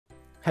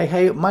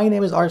Hey, my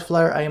name is Art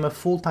Flyer. I am a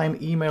full-time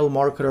email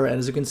marketer, and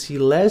as you can see,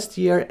 last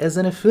year as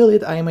an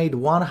affiliate I made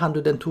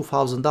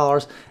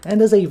 $102,000,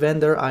 and as a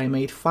vendor I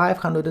made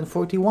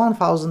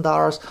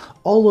 $541,000,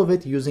 all of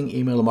it using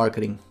email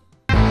marketing.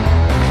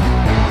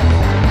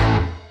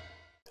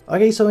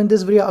 Okay, so in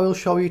this video I will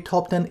show you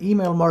top 10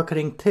 email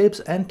marketing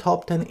tips and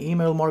top 10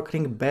 email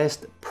marketing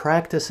best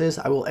practices.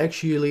 I will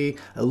actually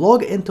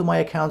log into my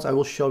accounts. I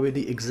will show you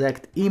the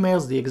exact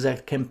emails, the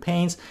exact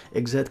campaigns,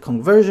 exact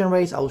conversion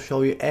rates. I will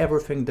show you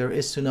everything there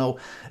is to know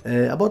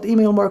about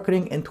email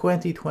marketing in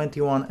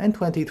 2021 and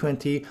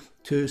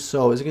 2022.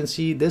 So as you can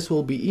see, this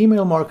will be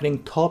email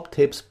marketing top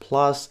tips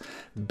plus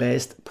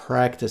best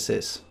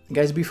practices.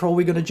 Guys, before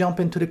we're gonna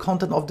jump into the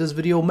content of this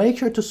video, make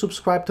sure to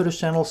subscribe to the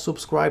channel,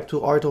 subscribe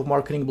to Art of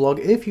Marketing blog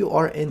if you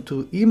are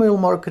into email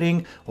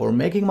marketing or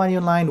making money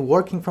online,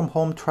 working from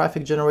home,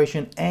 traffic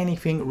generation,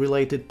 anything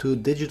related to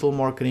digital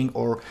marketing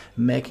or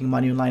making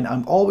money online.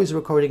 I'm always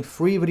recording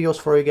free videos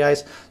for you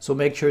guys, so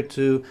make sure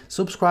to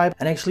subscribe.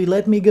 And actually,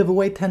 let me give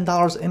away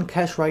 $10 in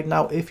cash right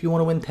now. If you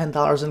want to win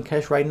 $10 in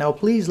cash right now,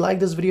 please like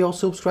this video,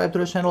 subscribe to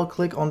the channel,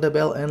 click on the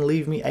bell, and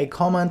leave me a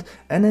comment.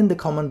 And in the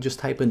comment, just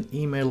type in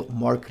email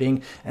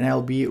marketing, and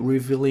I'll be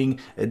revealing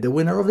the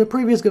winner of the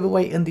previous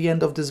giveaway in the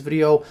end of this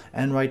video.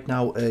 And right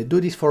now,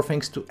 do these 4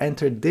 things to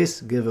enter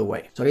this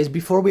giveaway. So guys,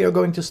 before we are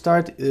going to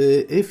start,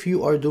 if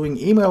you are doing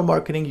email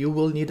marketing, you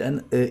will need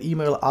an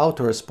email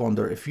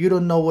autoresponder. If you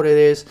don't know what it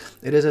is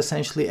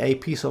essentially a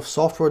piece of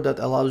software that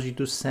allows you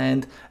to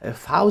send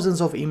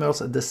thousands of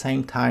emails at the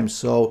same time.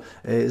 So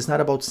it's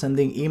not about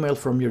sending email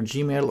from your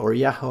Gmail or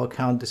Yahoo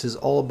account. This is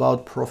all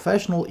about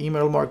professional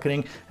email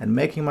marketing and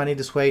making money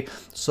this way.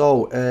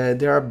 So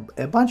there are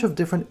a bunch of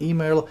different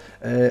email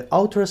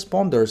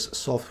autoresponders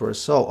software.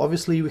 So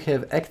obviously we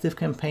have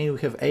ActiveCampaign,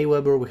 we have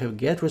Aweber, we have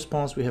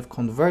GetResponse, we have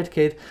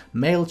ConvertKit,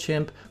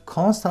 MailChimp,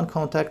 Constant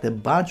Contact, a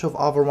bunch of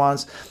other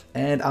ones,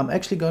 and I'm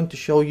actually going to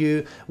show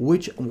you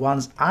which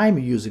ones I'm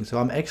using. So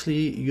I'm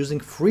actually using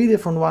 3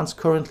 different ones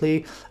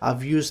currently.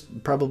 I've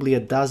used probably a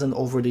dozen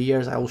over the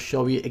years. I will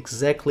show you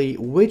exactly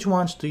which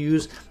ones to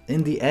use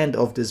in the end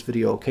of this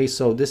video. Okay,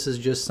 so this is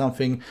just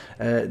something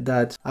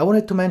that I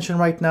wanted to mention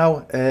right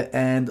now,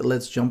 and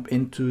let's jump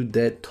into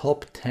the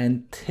top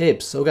 10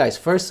 tips. So guys,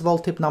 first of all,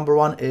 tip number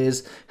 1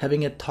 is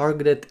having a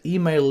targeted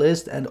email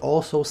list and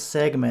also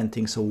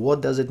segmenting. So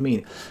what does it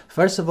mean?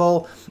 First of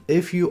all,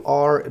 if you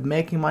are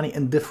making money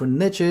in different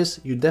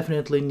niches, you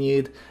definitely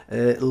need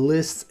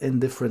lists in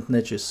different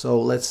niches. So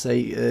let's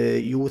say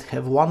you would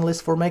have one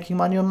list for making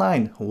money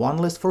online, one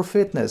list for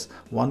fitness,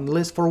 one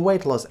list for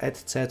weight loss,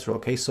 etc.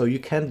 Okay, so you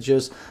can't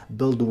just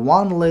build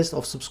one list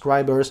of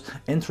subscribers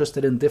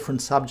interested in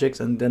different subjects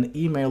and then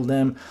email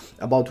them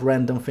about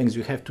random things.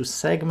 You have to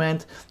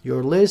segment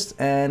your list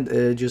and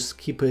just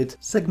keep it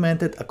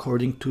segmented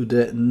according to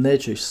the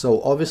niches.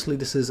 So obviously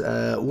this is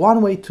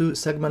one way to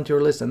segment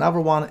your list. Another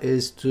one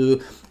is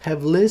to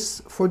have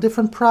lists for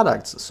different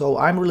products. So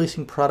I'm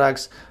releasing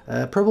products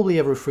probably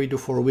every 3 to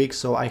 4 weeks,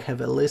 so I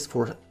have a list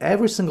for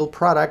every single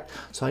product,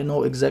 so I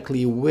know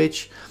exactly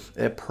which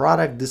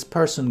product this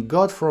person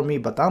got from me.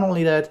 But not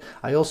only that,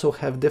 I also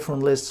have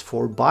different lists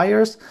for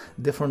buyers,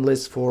 different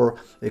lists for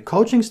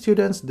coaching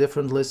students,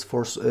 different lists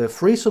for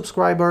free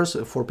subscribers,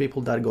 for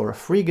people that got a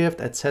free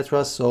gift,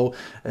 etc. So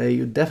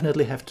you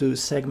definitely have to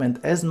segment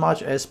as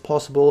much as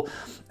possible.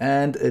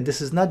 And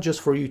this is not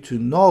just for you to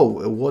know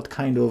what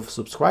kind of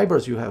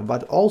subscribers you have,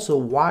 but also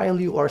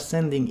while you are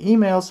sending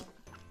emails,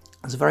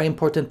 it's very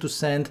important to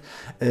send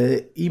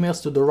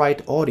emails to the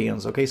right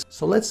audience. Okay,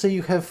 so let's say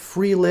you have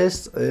 3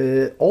 lists.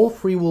 All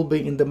 3 will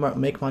be in the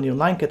Make Money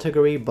Online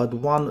category, but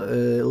one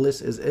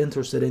list is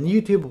interested in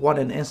YouTube, one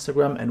in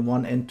Instagram, and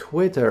one in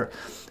Twitter.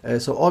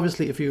 So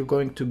obviously, if you're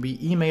going to be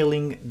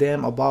emailing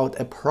them about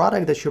a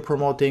product that you're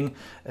promoting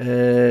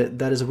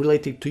that is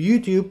related to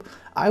YouTube,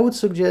 I would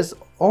suggest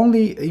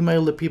only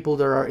email the people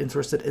that are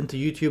interested into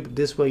YouTube.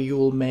 This way you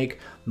will make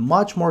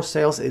much more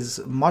sales,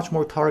 is much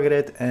more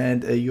targeted,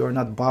 and you're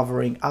not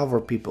bothering other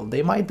people.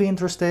 They might be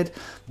interested,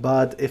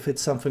 but if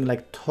it's something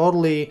like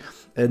totally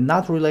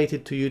not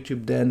related to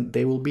YouTube, then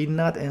they will be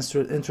not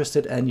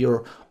interested, and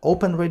your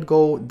open rate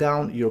go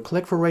down, your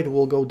click-through rate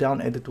will go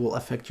down, and it will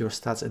affect your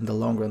stats in the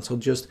long run. So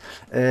just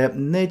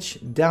niche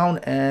down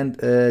and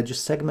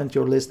just segment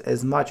your list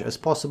as much as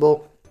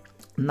possible,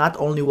 not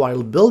only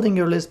while building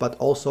your list, but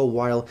also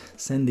while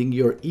sending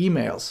your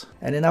emails.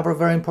 And another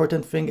very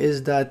important thing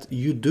is that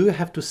you do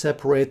have to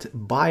separate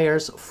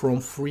buyers from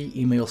free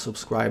email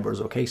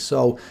subscribers. Okay,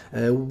 so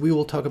we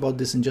will talk about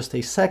this in just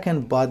a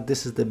second, but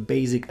this is the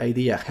basic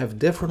idea. Have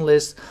different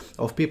lists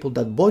of people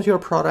that bought your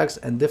products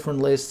and different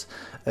lists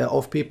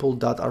of people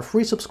that are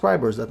free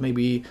subscribers, that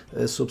maybe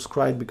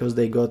subscribed because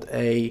they got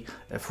a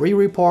free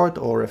report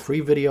or a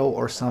free video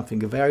or something.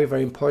 Very,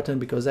 very important,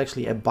 because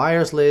actually a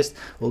buyer's list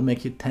will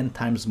make you 10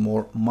 times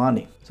more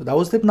money. So that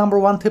was tip number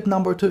one. Tip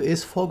number two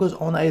is focus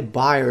on a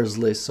buyers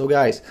list. So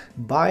guys,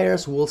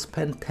 buyers will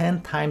spend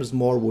 10 times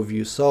more with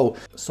you. So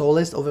a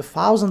list of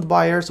 1,000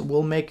 buyers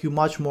will make you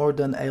much more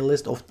than a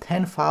list of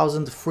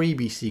 10,000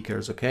 freebie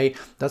seekers. Okay,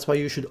 that's why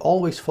you should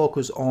always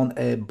focus on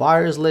a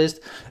buyers list.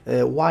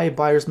 Why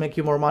buyers make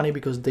you more money?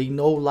 Because they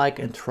know, like,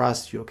 and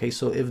trust you. Okay,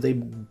 so if they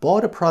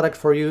bought a product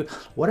for you,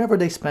 whatever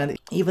they spend,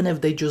 even if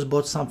they just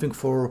bought something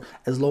for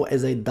as low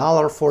as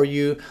 $1 for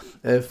you,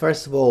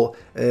 first of all,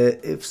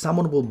 if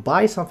someone will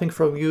buy something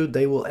from you,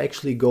 they will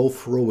actually go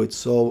through it.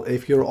 So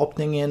if you're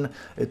opting in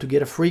to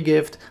get a free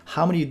gift,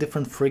 how many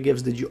different free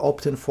gifts did you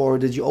opt in for?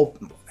 Did you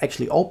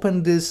actually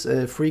open this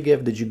free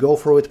gift? Did you go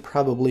through it?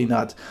 Probably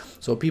not.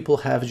 So people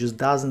have just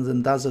dozens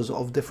and dozens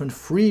of different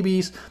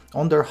freebies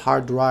on their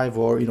hard drive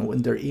or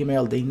in their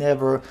email. They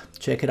never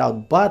check it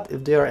out. But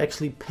if they are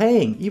actually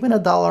paying even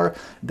 $1,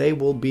 they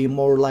will be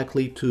more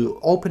likely to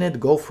open it,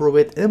 go through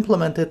it,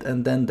 implement it,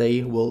 and then they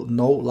will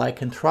know,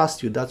 like, and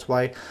trust you. That's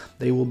why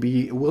they will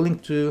be willing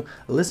to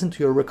listen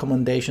to your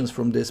recommendations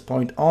from this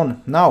point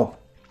on. Now,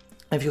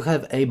 if you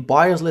have a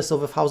buyers list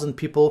of 1,000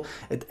 people,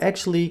 it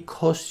actually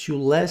costs you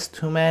less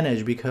to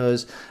manage,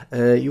 because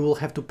you will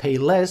have to pay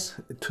less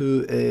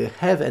to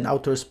have an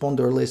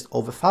autoresponder list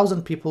of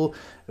 1,000 people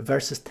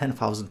versus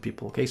 10,000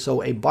 people. Okay,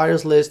 so a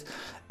buyers list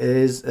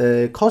is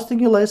costing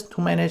you less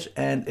to manage,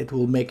 and it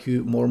will make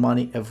you more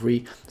money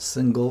every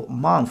single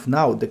month.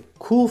 Now, the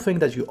cool thing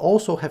that you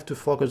also have to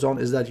focus on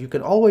is that you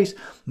can always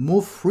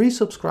move free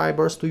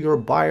subscribers to your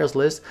buyers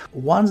list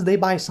once they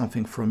buy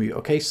something from you.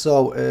 Okay, so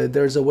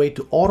there's a way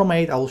to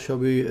automate. I'll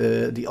show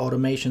you the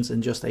automations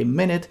in just a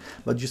minute,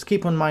 but just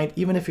keep in mind,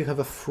 even if you have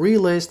a free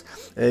list,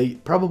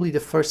 probably the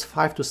first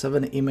 5 to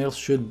 7 emails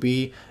should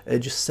be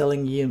just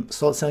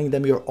selling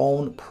them your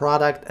own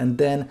product, and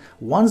then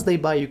once they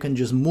buy, you can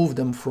just move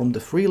them from the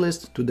free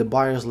list to the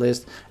buyers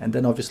list, and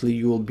then obviously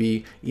you will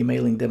be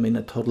emailing them in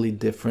a totally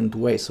different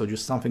way. So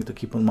just something to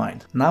keep in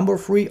mind. Number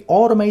 3,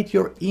 automate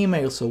your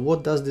email. So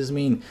what does this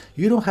mean?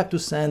 You don't have to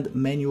send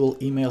manual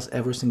emails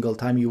every single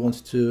time you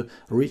want to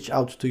reach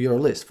out to your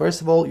list.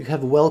 First of all, you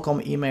have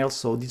welcome emails.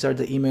 So these are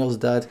the emails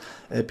that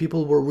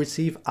people will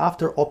receive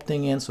after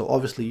opting in. So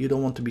obviously you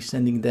don't want to be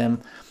sending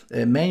them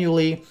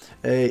manually.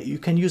 You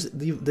can use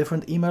the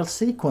different email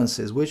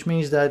sequences, which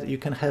means that you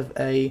can have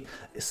a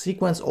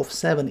sequence of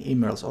 7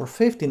 emails or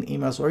 15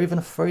 emails or even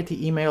 30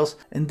 emails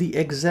in the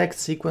exact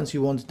sequence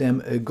you want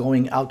them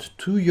going out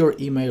to your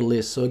email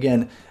list. So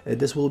again,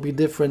 this will be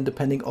different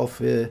depending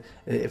of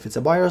if it's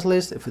a buyer's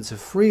list, if it's a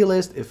free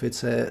list, if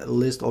it's a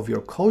list of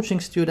your coaching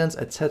students,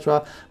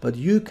 etc. But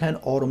you can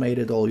automate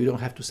it all. You don't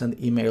have to send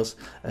emails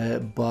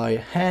by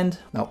hand.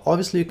 Now,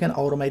 obviously you can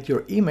automate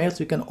your emails.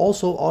 You can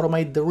also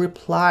automate the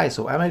replies.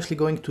 So I'm actually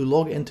going to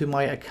log into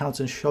my accounts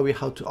and show you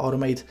how to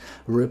automate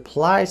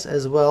replies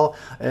as well.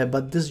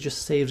 But this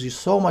just saves you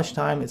so much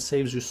time. It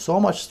saves you so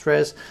much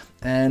stress.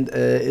 And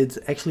it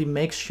actually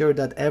makes sure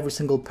that every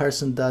single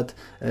person that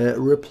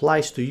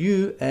replies to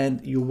you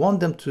and you want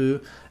them to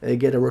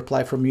get a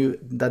reply from you,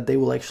 that they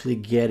will actually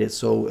get it.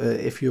 So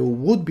if you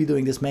would be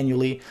doing this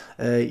manually,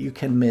 you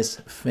can miss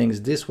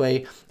things. This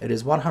way it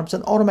is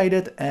 100%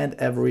 automated and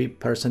every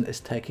person is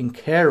taken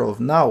care of.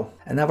 Now,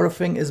 another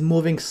thing is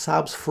moving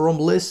subs from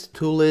list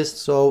to list.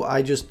 So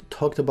I just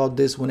talked about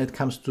this when it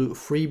comes to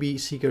freebie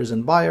seekers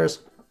and buyers.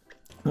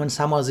 When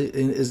someone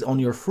is on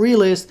your free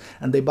list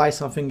and they buy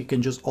something, you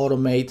can just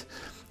automate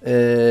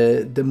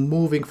the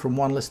moving from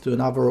one list to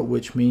another,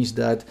 which means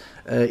that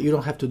you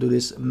don't have to do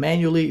this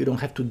manually. You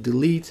don't have to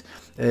delete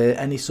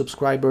any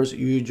subscribers.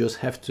 You just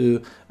have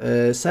to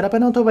set up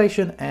an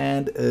automation,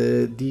 and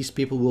these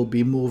people will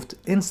be moved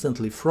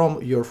instantly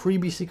from your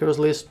freebie seekers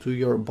list to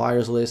your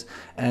buyers list,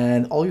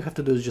 and all you have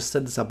to do is just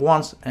set this up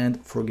once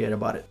and forget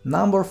about it.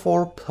 Number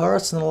 4,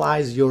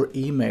 personalize your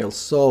emails.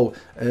 So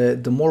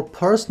the more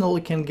personal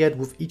you can get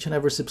with each and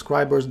every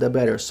subscribers, the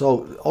better.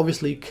 So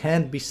obviously you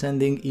can't be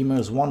sending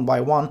emails one by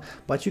one,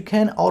 but you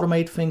can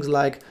automate things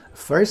like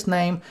first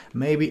name.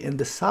 Maybe in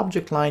the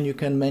subject line you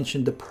can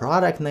mention the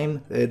product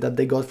name that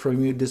they got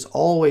from you. This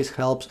always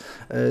helps.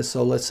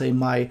 So let's say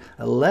my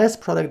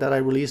last product that I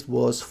released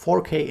was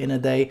 4K in a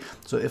day.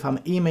 So if I'm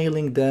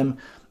emailing them,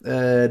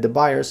 the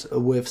buyers,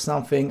 with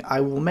something,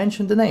 I will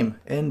mention the name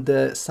in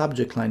the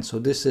subject line. So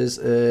this is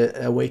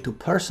a way to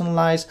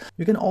personalize.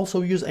 You can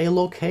also use a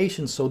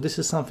location. So this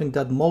is something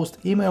that most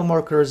email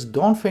marketers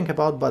don't think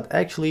about, but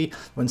actually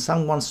when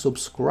someone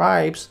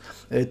subscribes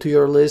to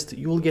your list,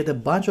 you will get a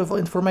bunch of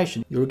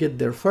information. You'll get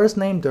their first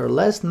name, their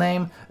last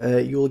name,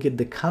 you will get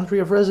the country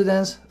of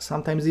residence,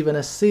 sometimes even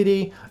a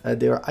city,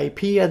 their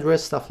IP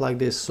address, stuff like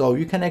this. So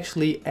you can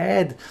actually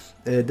add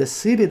the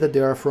city that they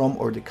are from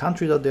or the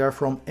country that they are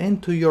from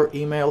into your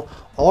email,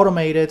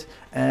 automate it,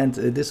 and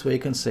this way you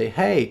can say,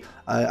 hey,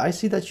 I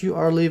see that you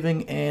are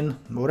living in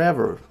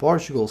whatever,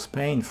 Portugal,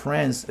 Spain,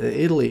 France,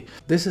 Italy.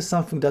 This is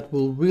something that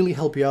will really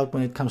help you out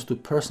when it comes to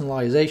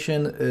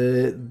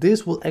personalization.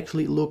 This will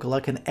actually look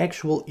like an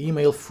actual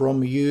email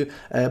from you,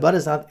 but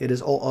it's not. It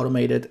is all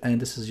automated,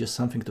 and this is just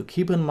something to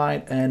keep in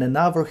mind. And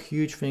another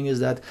huge thing is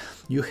that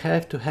you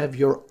have to have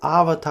your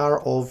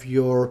avatar of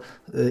your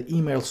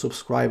email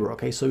subscriber.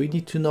 Okay, so you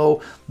need to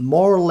know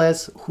more or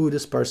less who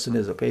this person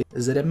is. Okay,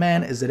 is it a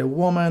man, is it a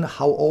woman,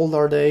 how old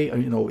are they,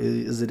 you know,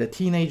 is it a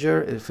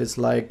teenager, if it's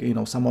like, you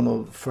know, someone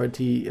of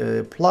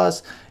 30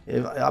 plus,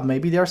 if,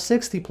 maybe they're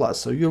 60 plus.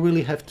 So you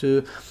really have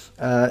to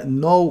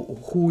know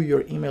who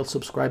your email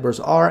subscribers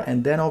are,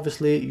 and then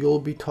obviously you'll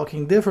be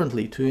talking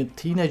differently to a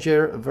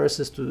teenager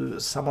versus to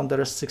someone that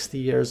is 60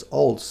 years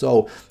old.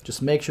 So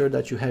just make sure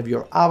that you have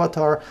your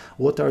avatar.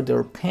 What are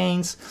their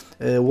pains?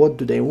 What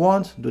do they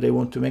want? Do they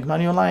want to make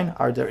money online?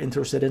 Are they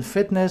interested in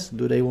fitness?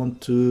 Do they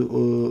want to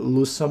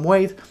lose some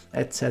weight,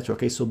 etc.?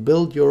 Okay, so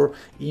build your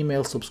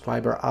email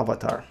subscriber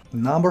avatar.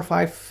 Number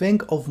 5,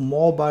 think of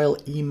mobile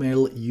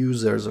email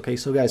users. Okay,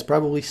 so guys,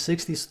 probably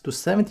 60 to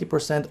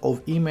 70%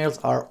 of emails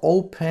are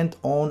opened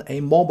on a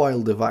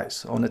mobile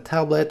device, on a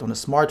tablet, on a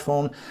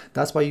smartphone.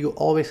 That's why you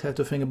always have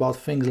to think about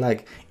things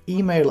like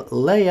email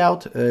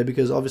layout,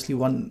 because obviously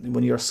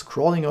when you're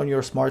scrolling on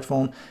your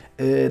smartphone,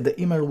 the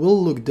email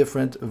will look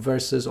different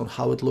versus on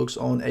how it looks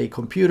on a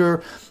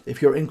computer.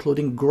 If you're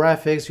including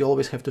graphics, you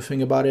always have to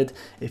think about it.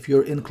 If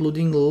you're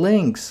including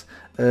links,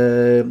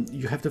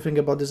 you have to think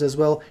about this as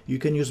well. You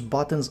can use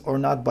buttons or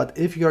not, but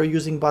if you are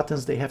using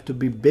buttons, they have to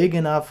be big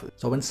enough.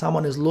 So when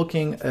someone is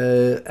looking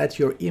at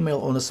your email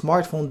on a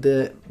smartphone,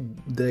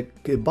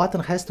 the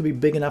button has to be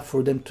big enough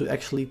for them to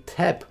actually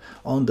tap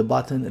on the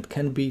button. It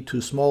can be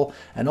too small.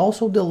 And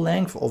also the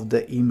length of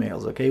the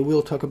emails. Okay,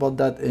 we'll talk about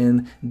that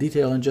in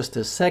detail in just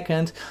a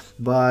second,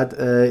 but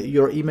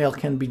your email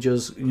can be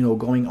just, you know,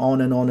 going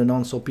on and on and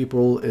on, so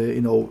people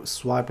you know,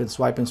 swipe and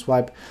swipe and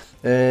swipe.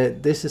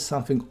 This is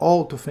something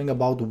all to think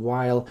about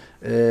while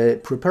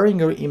preparing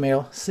your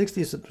email.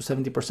 60 to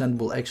 70%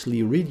 will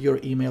actually read your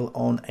email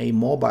on a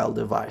mobile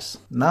device.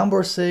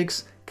 Number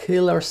 6,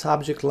 killer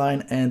subject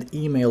line and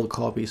email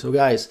copy. So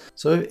guys,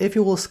 so if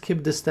you will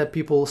skip this step,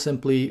 people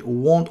simply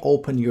won't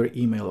open your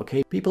email.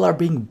 Okay, people are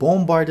being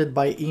bombarded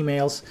by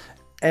emails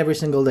every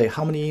single day.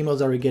 How many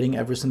emails are you getting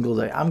every single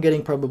day? I'm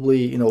getting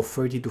probably, you know,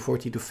 30 to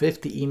 40 to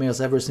 50 emails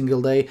every single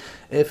day.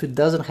 If it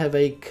doesn't have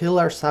a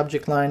killer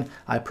subject line,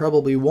 I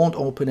probably won't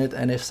open it.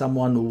 And if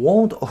someone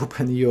won't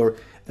open your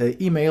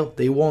email,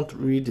 they won't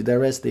read the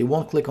rest, they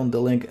won't click on the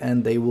link,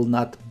 and they will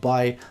not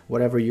buy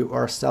whatever you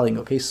are selling.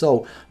 Okay,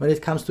 so when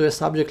it comes to a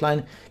subject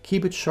line,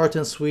 keep it short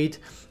and sweet,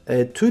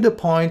 to the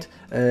point.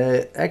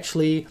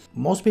 Actually,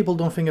 most people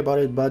don't think about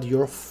it, but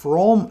your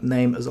from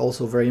name is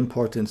also very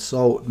important.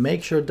 So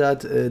make sure that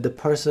the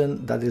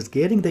person that is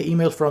getting the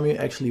email from you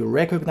actually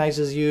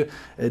recognizes you.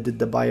 Did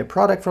they buy a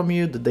product from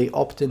you? Did they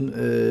opt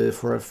in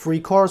for a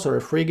free course or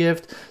a free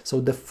gift? So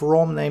the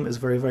from name is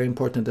very, very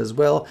important as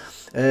well.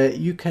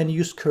 You can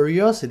use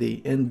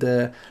curiosity in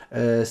the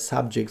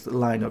subject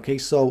line. Okay,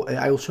 so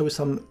I will show you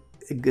some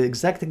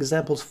exact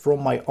examples from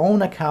my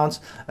own accounts,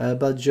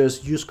 but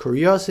just use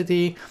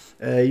curiosity.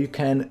 You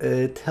can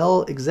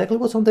tell exactly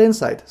what's on the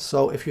inside.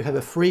 So if you have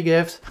a free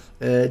gift,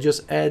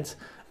 just add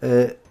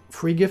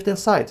free gift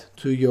inside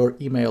to your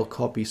email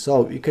copy.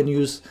 So you can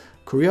use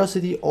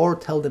curiosity or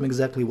tell them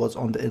exactly what's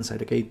on the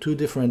inside. Okay, two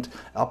different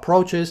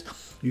approaches.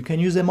 You can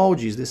use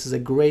emojis. This is a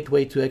great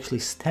way to actually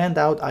stand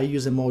out. I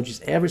use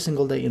emojis every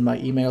single day in my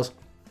emails.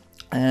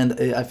 And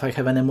if I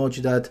have an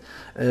emoji that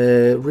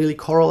really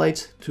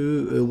correlates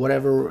to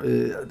whatever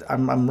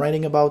I'm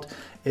writing about,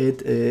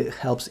 it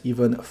helps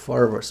even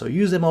further. So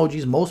use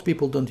emojis. Most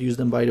people don't use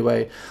them, by the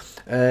way.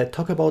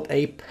 Talk about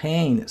a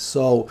pain.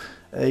 So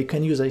you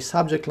can use a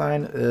subject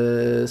line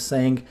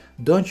saying,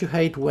 don't you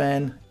hate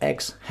when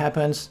X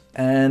happens?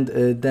 And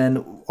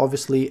then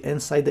obviously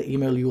inside the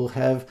email you will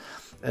have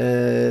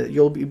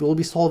you'll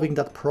be solving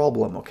that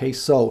problem. Okay,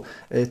 so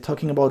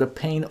talking about a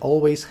pain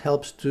always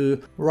helps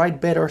to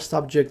write better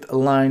subject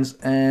lines,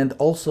 and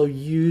also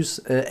use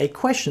a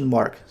question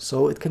mark.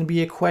 So it can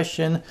be a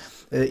question.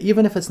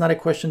 Even if it's not a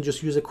question,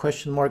 just use a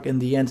question mark in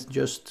the end,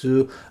 just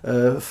to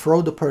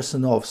throw the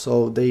person off,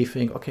 so they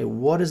think, okay,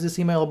 what is this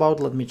email about?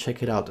 Let me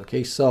check it out.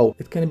 Okay, so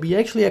it can be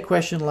actually a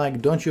question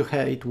like, don't you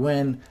hate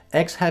when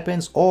X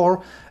happens?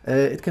 Or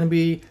it can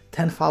be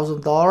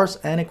 $10,000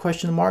 and a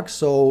question mark.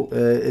 So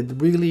it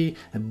really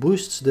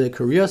boosts the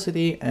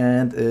curiosity,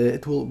 and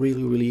it will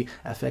really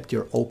affect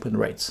your open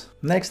rates.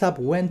 Next up,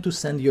 when to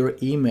send your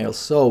email.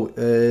 So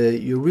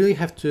you really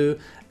have to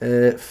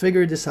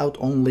figure this out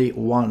only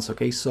once.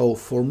 Okay, so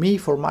for me,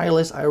 for my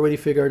list, I already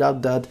figured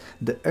out that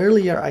the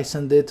earlier I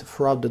send it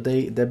throughout the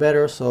day, the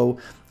better. So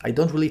I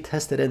don't really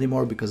test it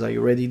anymore because I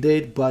already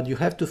did, but you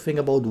have to think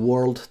about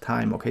world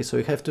time, okay? So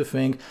you have to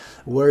think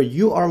where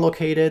you are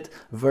located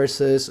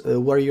versus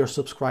where your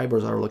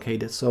subscribers are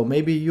located. So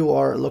maybe you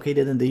are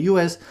located in the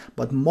US,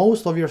 but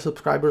most of your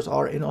subscribers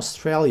are in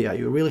Australia.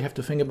 You really have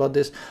to think about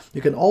this.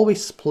 You can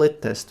always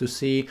split test to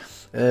see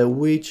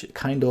which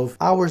kind of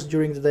hours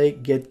during the day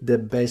get the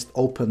best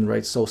open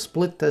rate. So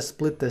split test,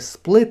 split test,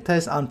 split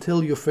test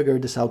until you figure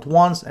this out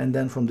once, and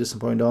then from this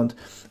point on,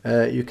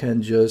 you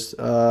can just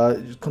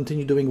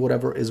continue doing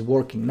whatever is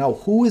working. Now,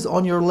 who is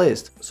on your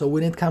list? So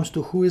when it comes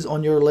to who is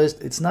on your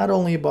list, it's not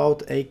only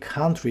about a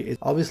country. It's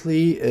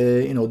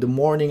obviously, you know, the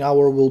morning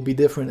hour will be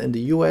different in the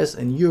US,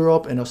 in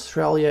Europe, in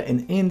Australia,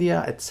 in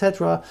India,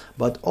 etc.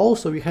 But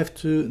also you have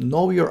to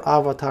know your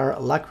avatar,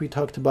 like we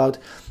talked about.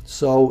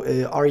 So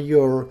are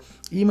your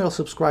email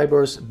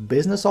subscribers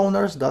business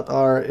owners that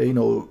are, you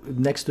know,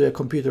 next to a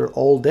computer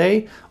all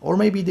day, or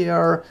maybe they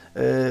are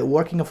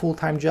working a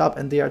full-time job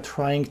and they are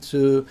trying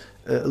to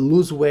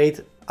lose weight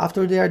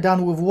after they are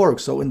done with work?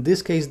 So in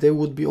this case, they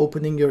would be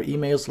opening your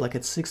emails like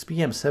at 6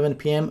 p.m., 7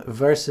 p.m.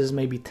 versus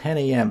maybe 10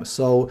 a.m.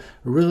 So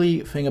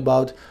really think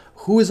about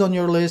who is on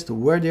your list,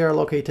 where they are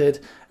located,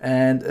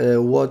 and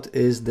what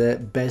is the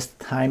best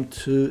time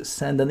to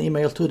send an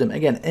email to them.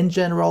 Again, in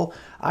general,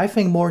 I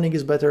think morning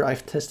is better.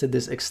 I've tested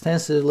this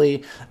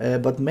extensively,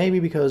 but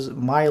maybe because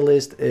my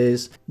list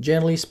is,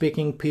 generally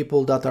speaking,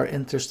 people that are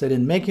interested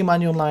in making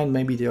money online.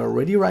 Maybe they are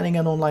already running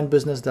an online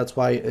business. That's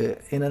why,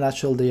 in a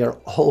nutshell, they are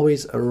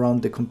always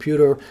around the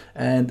computer,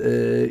 and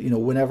you know,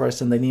 whenever I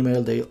send an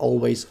email, they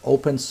always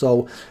open.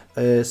 So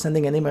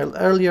sending an email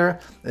earlier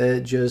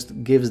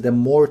just gives them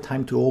more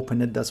time to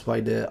open it. That's why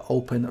the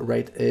open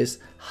rate is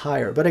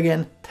higher. But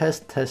again,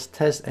 test, test,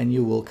 test, and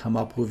you will come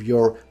up with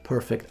your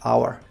perfect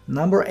hour.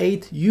 Number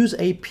 8, use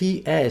a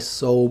PS.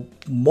 So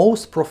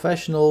most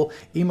professional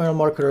email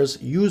marketers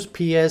use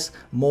PS.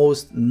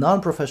 Most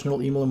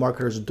non-professional email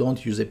marketers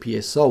don't use a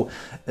PS. So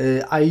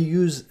I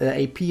use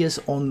a PS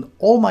on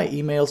all my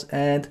emails,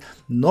 and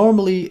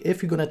normally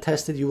if you're gonna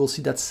test it, you will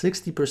see that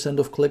 60%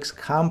 of clicks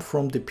come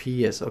from the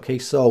PS. Okay,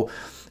 so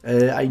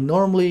I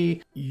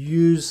normally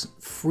use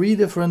 3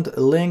 different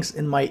links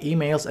in my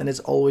emails, and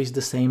it's always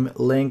the same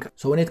link.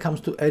 So when it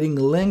comes to adding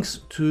links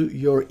to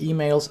your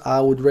emails,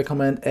 I would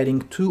recommend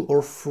adding 2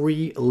 or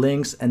 3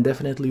 links, and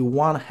definitely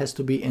one has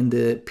to be in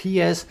the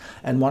PS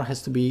and one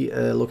has to be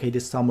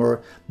located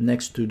somewhere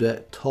next to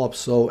the top.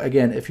 So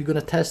again, if you're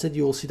gonna test it,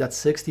 you will see that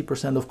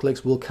 60% of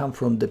clicks will come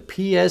from the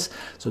PS.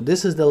 So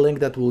this is the link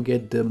that will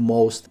get the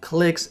most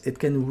clicks. It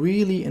can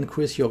really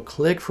increase your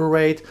click-through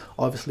rate.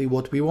 Obviously,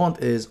 what we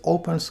want is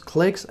opens,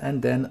 clicks,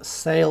 and then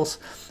sales.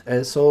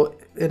 So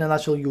in a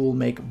nutshell, you will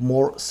make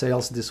more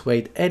sales this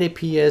way. Add a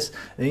PS.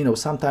 You know,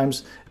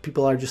 sometimes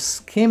people are just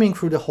skimming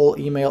through the whole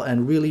email,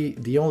 and really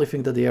the only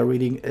thing that they are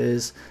reading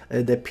is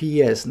the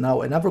PS.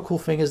 Now, another cool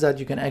thing is that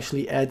you can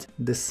actually add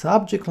the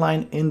subject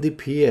line in the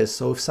PS.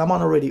 So if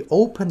someone already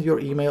opened your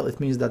email, it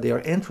means that they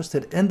are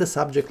interested in the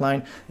subject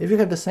line. If you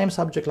have the same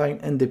subject line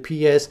in the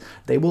PS,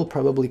 they will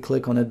probably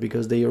click on it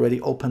because they already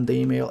opened the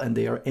email and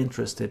they are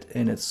interested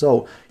in it.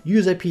 So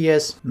use a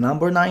PS.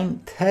 Number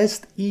 9,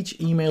 test each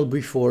email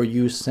before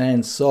you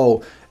send.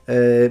 So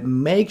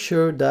make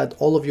sure that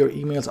all of your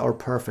emails are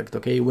perfect.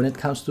 Okay, when it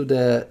comes to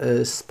the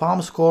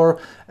spam score,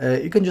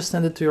 you can just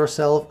send it to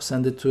yourself,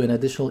 send it to an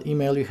additional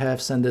email you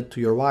have, send it to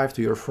your wife,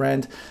 to your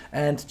friend,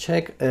 and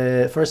check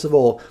first of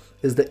all,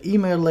 is the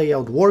email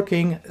layout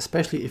working?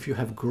 Especially if you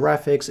have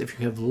graphics, if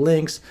you have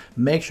links,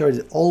 make sure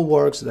it all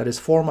works, that is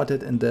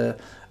formatted in the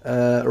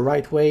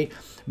right way.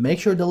 Make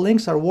sure the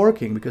links are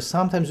working, because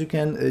sometimes you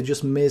can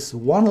just miss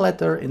one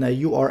letter in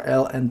a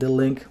URL and the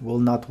link will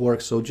not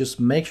work. So just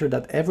make sure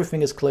that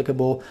everything is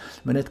clickable.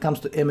 When it comes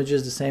to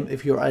images, the same.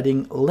 If you're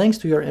adding links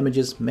to your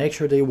images, make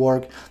sure they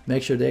work,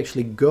 make sure they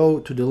actually go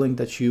to the link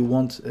that you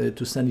want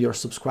to send your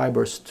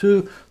subscribers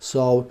to.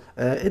 So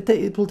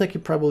it will take you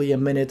probably a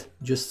minute.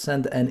 Just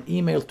send an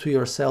email to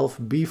yourself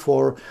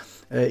before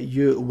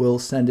you will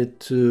send it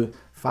to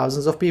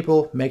thousands of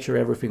people. Make sure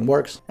everything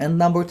works. And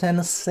number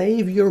 10,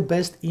 save your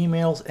best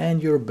emails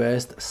and your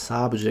best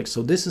subjects.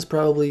 So this is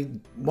probably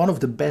one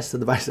of the best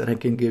advice that I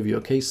can give you.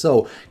 Okay,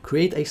 so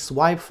create a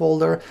swipe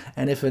folder,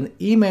 and if an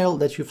email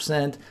that you've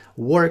sent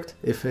worked,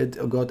 if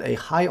it got a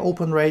high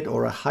open rate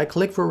or a high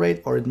click-through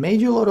rate, or it made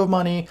you a lot of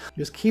money,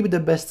 just keep the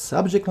best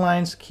subject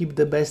lines, keep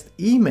the best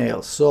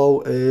emails.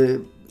 So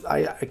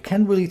I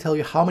can't really tell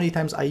you how many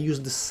times I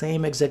used the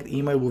same exact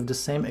email with the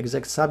same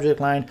exact subject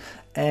line,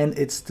 and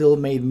it still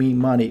made me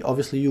money.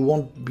 Obviously, you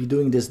won't be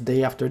doing this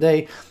day after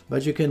day,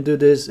 but you can do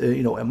this,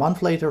 you know, a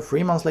month later,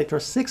 3 months later,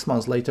 6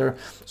 months later.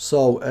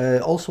 So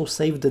also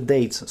save the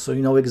dates, so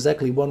you know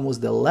exactly when was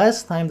the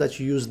last time that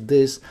you used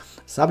this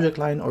subject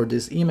line or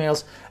these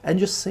emails, and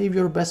just save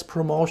your best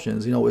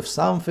promotions. You know, if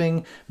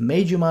something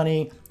made you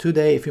money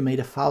today, if you made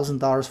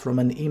 $1,000 from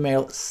an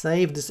email,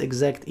 save this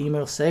exact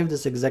email, save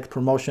this exact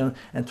promotion,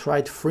 and try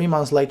it 3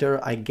 months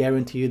later. I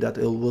guarantee you that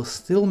it will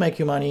still make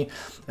you money,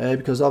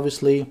 because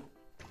obviously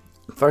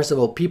First of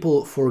all,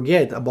 people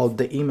forget about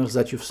the emails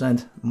that you've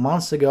sent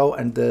months ago,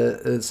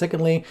 and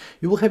secondly,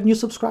 you will have new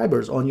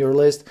subscribers on your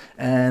list,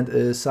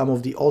 and some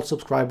of the old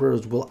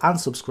subscribers will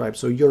unsubscribe.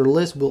 So your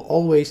list will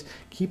always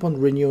keep on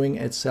renewing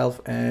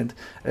itself, and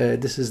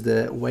this is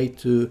the way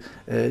to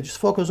just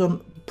focus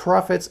on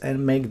profits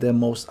and make the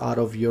most out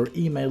of your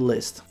email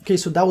list. Okay,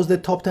 so that was the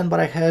top 10, but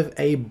I have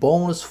a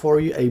bonus for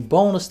you. A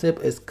bonus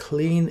tip is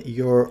clean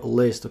your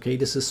list. Okay,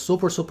 this is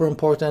super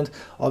important.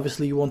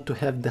 Obviously you want to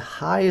have the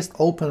highest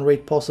open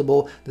rate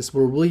possible. This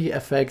will really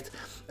affect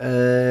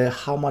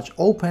how much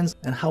opens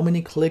and how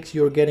many clicks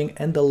you're getting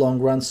in the long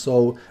run.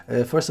 So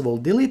first of all,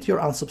 delete your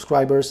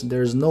unsubscribers.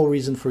 There's no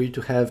reason for you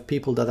to have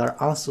people that are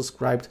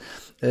unsubscribed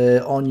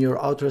on your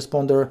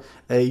autoresponder.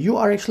 You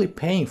are actually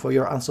paying for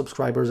your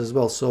unsubscribers as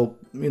well, so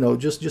you know,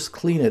 just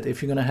clean it.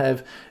 If you're gonna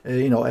have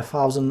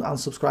 1,000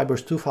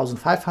 unsubscribers, 2,000,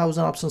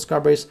 5,000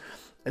 unsubscribers,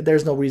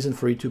 there's no reason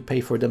for you to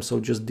pay for them.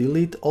 So just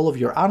delete all of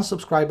your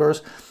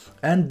unsubscribers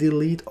and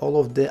delete all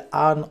of the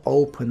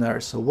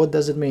unopeners. So what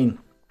does it mean?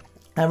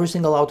 Every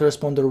single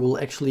autoresponder will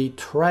actually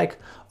track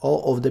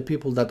all of the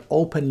people that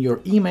open your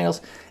emails.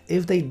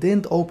 If they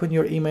didn't open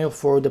your email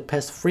for the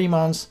past 3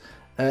 months,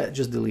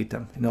 just delete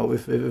them. You know,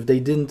 if they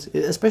didn't,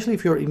 especially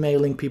if you're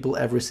emailing people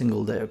every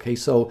single day. Okay,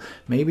 so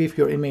maybe if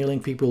you're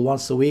emailing people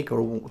once a week,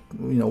 or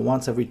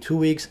once every 2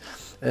 weeks,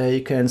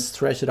 you can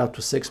stretch it out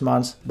to 6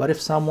 months. But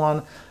if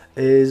someone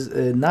is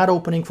not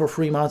opening for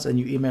 3 months and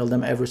you email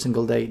them every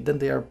single day, then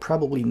they are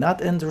probably not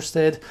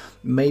interested.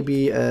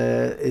 Maybe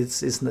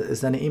it's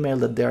an email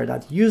that they are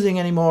not using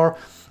anymore.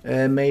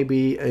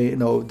 Maybe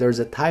there's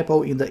a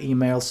typo in the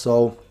email.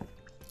 So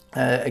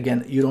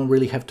again, you don't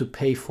really have to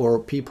pay for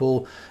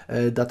people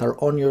that are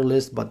on your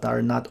list but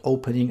are not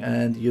opening,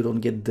 and you don't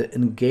get the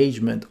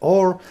engagement.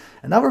 Or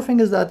another thing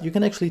is that you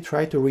can actually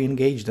try to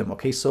re-engage them.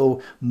 Okay,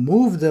 so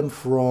move them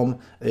from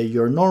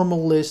your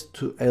normal list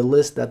to a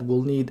list that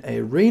will need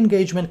a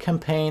re-engagement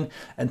campaign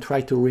and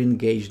try to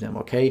re-engage them.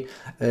 Okay,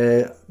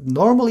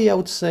 normally I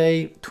would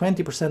say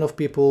 20% of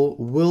people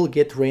will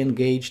get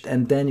re-engaged,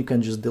 and then you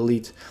can just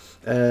delete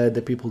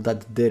the people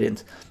that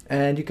didn't.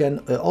 And you can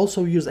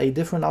also use a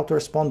different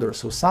autoresponder.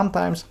 So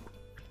sometimes,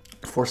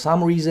 for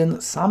some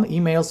reason, some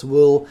emails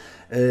will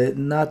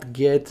not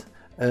get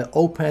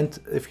opened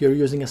if you're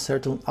using a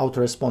certain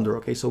autoresponder.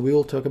 Okay, so we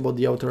will talk about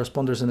the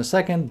autoresponders in a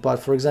second, but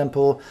for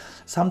example,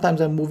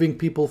 sometimes I'm moving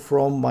people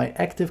from my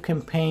active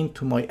campaign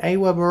to my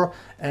Aweber,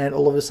 and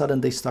all of a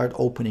sudden they start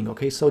opening.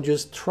 Okay, so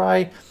just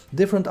try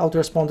different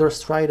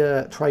autoresponders,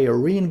 try a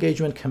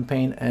re-engagement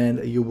campaign,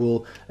 and you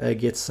will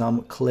get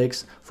some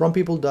clicks from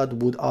people that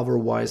would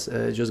otherwise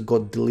just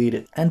got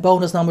deleted. And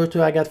bonus number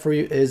 2 I got for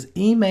you is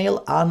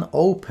email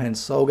unopened.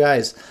 So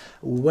guys,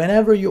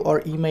 whenever you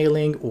are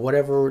emailing,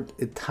 whatever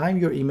time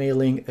you're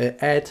emailing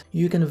at,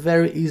 you can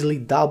very easily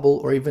double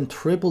or even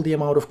triple the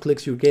amount of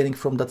clicks you're getting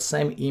from that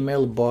same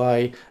email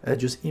by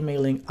just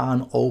emailing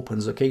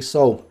unopens. Okay,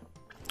 so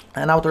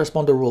an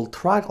autoresponder will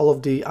track all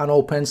of the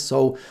unopens.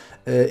 So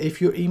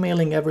if you're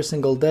emailing every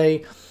single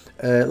day,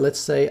 let's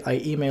say I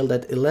emailed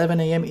at 11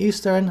 a.m.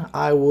 Eastern,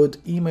 I would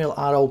email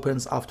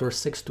unopens after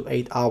 6 to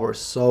 8 hours.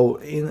 So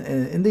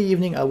in the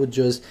evening, I would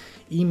just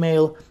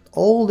email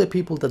all the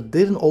people that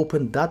didn't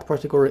open that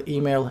particular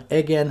email.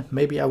 Again,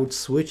 maybe I would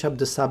switch up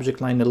the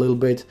subject line a little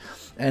bit,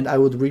 and I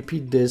would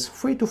repeat this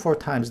 3 to 4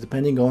 times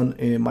depending on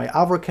my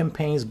other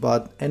campaigns.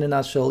 But in a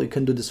nutshell, you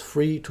can do this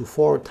 3 to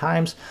 4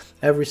 times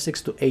every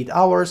 6 to 8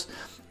 hours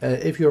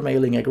if you're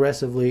mailing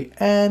aggressively,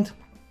 and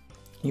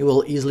you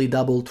will easily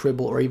double,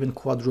 triple, or even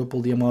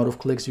quadruple the amount of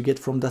clicks you get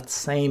from that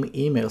same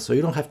email. So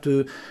you don't have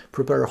to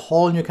prepare a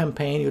whole new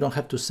campaign. You don't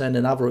have to send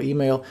another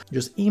email.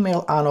 Just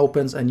email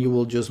unopens and you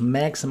will just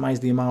maximize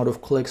the amount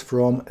of clicks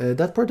from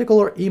that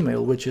particular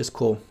email, which is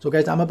cool. So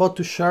guys, I'm about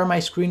to share my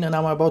screen and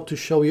I'm about to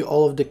show you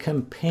all of the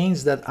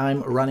campaigns that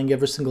I'm running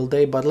every single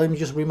day. But let me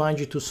just remind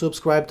you to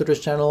subscribe to this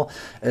channel.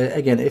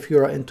 Again, if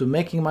you're into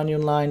making money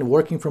online,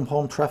 working from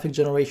home, traffic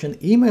generation,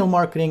 email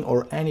marketing,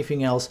 or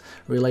anything else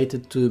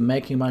related to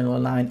making money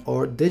online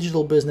or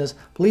digital business,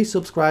 please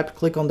subscribe,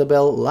 click on the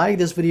bell, like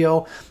this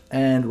video.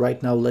 And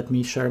right now, let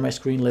me share my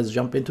screen. Let's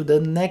jump into the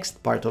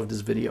next part of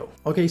this video.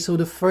 Okay, so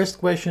the first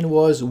question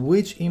was,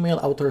 which email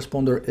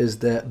autoresponder is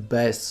the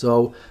best?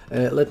 So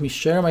let me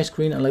share my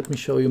screen and let me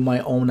show you my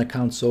own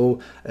account. So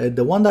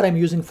the one that I'm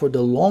using for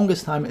the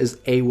longest time is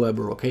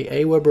Aweber. Okay,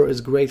 Aweber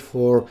is great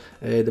for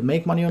the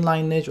make money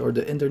online niche or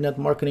the internet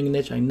marketing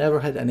niche. I never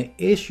had any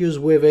issues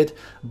with it,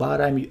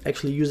 but I'm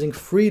actually using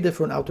 3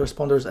 different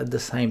autoresponders at the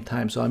same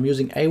time. So I'm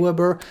using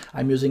Aweber,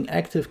 I'm using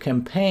Active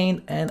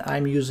Campaign, and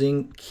I'm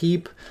using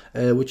Keep,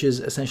 which is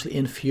essentially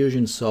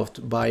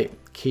Infusionsoft by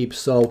Keep.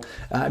 So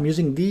I'm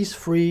using these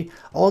 3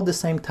 all at the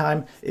same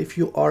time. If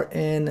you are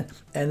in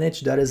a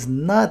niche that is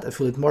not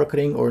affiliate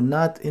marketing or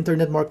not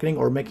internet marketing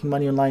or making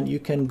money online, you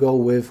can go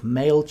with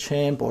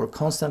MailChimp or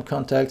Constant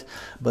Contact,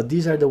 but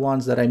these are the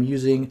ones that I'm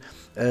using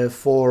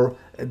for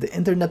the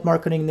internet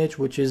marketing niche,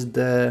 which is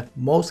the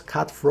most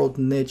cutthroat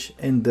niche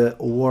in the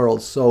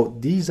world. So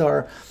these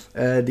are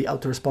the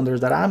autoresponders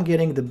that I'm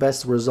getting the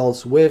best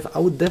results with. I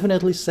would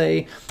definitely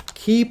say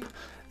Keep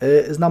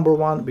is number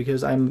one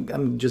because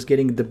I'm just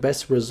getting the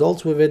best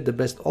results with it, the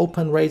best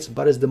open rates,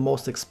 but it's the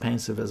most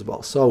expensive as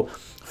well. So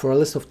for a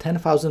list of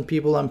 10,000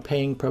 people, I'm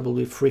paying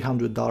probably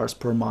 $300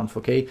 per month.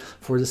 Okay,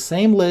 for the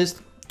same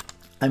list,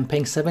 I'm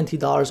paying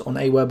 $70 on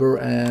Aweber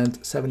and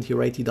 $70 or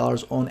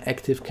 $80 on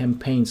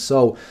ActiveCampaign.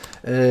 So,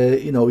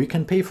 you know, you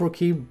can pay for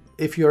Keap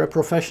if you're a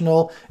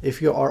professional.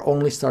 If you are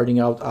only starting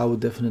out, I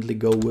would definitely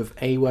go with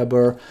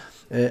Aweber.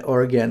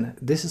 Or again,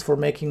 this is for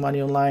making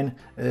money online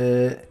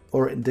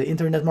or the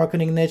internet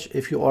marketing niche.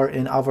 If you are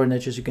in other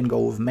niches, you can go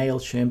with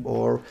MailChimp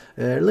or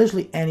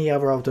literally any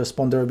other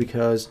autoresponder,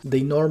 because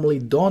they normally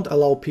don't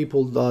allow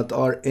people that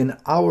are in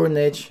our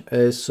niche.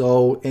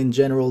 So in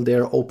general,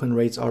 their open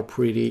rates are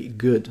pretty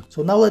good.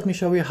 So now let me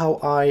show you how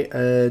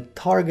I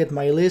target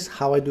my list,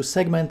 how I do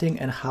segmenting,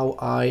 and how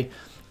I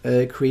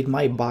create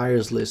my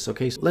buyers list.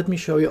 Okay, so let me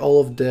show you all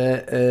of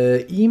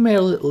the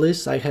email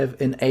lists I have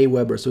in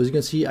Aweber. So as you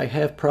can see, I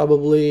have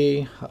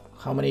probably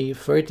how many,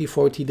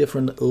 30-40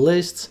 different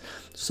lists.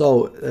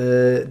 So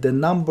the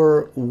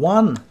number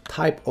one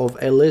type of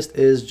a list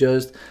is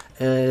just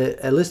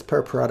a list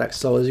per product.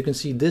 So as you can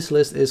see, this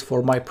list is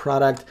for my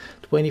product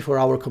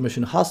 24-hour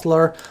commission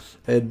hustler.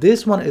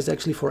 This one is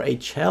actually for a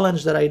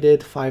challenge that I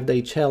did,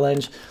 5-day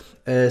challenge.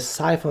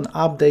 Siphon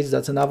updates,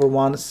 that's another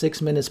one.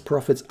 6 minutes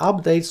profits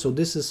updates. So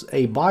this is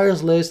a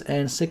buyers list,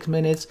 and 6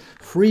 minutes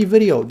free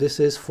video. This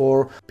is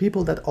for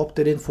people that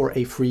opted in for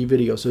a free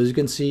video. So as you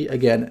can see,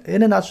 again,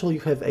 in a nutshell, you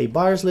have a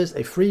buyers list,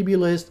 a freebie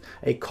list,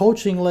 a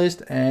coaching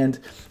list, and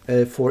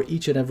for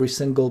each and every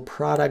single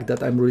product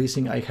that I'm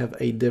releasing, I have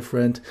a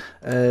different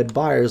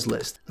buyers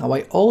list. Now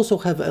I also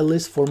have a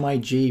list for my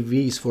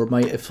JVs, for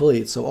my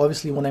affiliates. So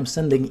obviously when I'm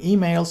sending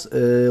emails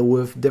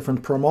with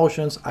different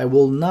promotions, I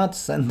will not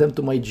send them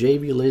to my JV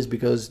list,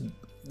 because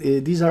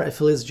these are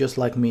affiliates just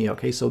like me.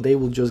 Okay, so they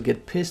will just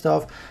get pissed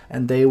off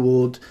and they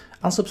would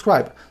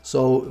unsubscribe.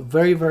 So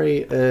very,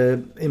 very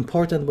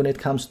important when it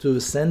comes to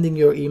sending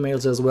your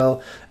emails as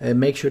well.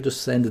 Make sure to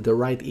send the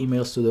right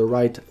emails to the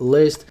right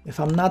list. If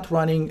I'm not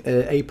running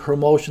a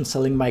promotion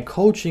selling my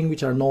coaching,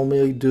 which I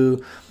normally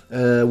do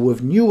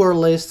with newer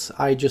lists,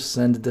 I just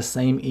send the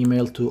same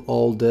email to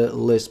all the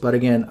lists. But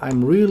again,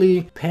 I'm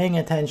really paying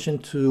attention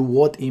to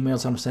what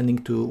emails I'm sending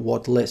to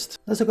what list.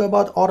 Let's talk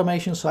about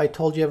automation. So I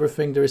told you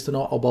everything there is to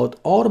know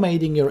about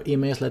automating your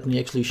emails. Let me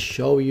actually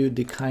show you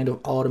the kind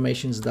of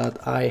automations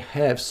that I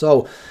have.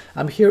 So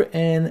I'm here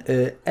in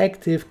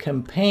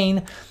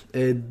ActiveCampaign.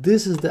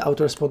 This is the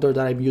autoresponder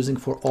that I'm using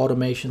for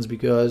automations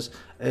because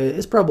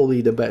it's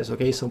probably the best.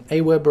 Okay, so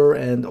Aweber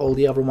and all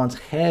the other ones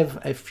have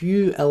a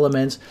few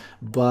elements,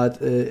 but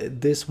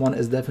this one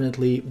is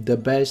definitely the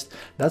best.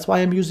 That's why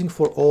I'm using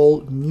for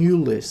all new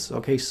lists.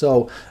 Okay,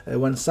 so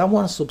when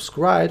someone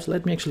subscribes,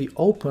 let me actually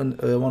open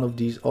one of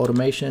these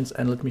automations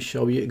and let me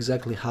show you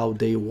exactly how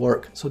they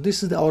work. So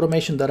this is the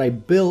automation that I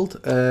built,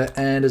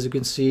 and as you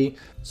can see,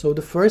 so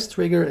the first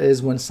trigger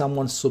is when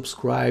someone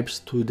subscribes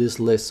to this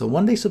list. So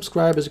when they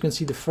subscribe, as you can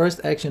see, the first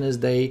action is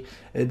they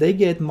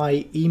get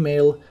my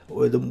email,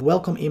 or the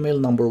welcome email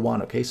number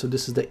one. Okay, so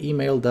this is the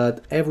email that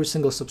every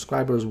single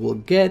subscribers will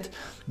get.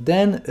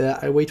 Then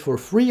I wait for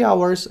 3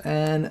 hours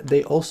and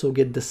they also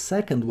get the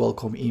second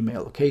welcome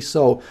email. Okay,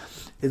 so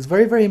it's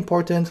very, very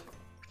important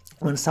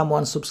when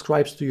someone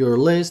subscribes to your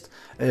list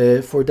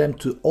for them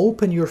to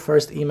open your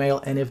first email,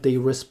 and if they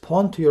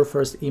respond to your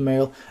first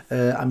email,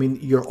 I mean,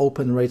 your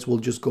open rates will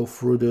just go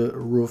through the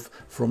roof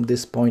from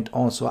this point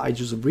on. So I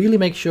just really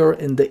make sure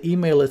in the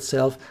email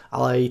itself,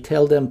 I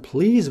tell them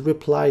please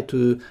reply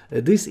to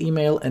this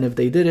email, and if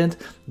they didn't,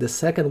 the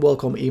second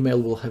welcome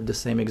email will have the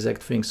same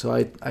exact thing.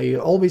 So I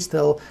always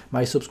tell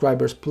my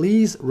subscribers,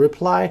 please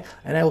reply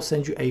and I will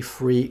send you a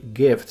free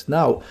gift.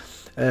 Now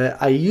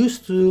I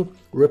used to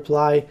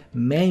reply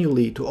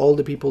manually to all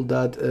the people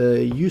that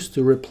used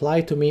to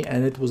reply to me,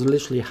 and it was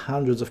literally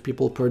hundreds of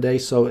people per day,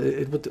 so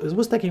it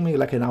was taking me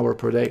like an hour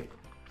per day.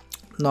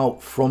 Now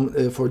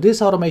for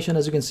this automation,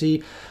 as you can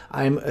see,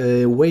 I'm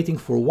waiting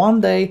for 1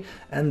 day,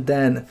 and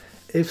then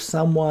if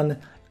someone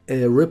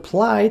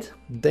replied,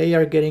 they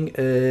are getting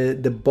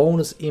the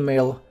bonus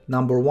email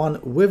number one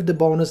with the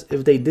bonus.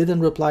 If they didn't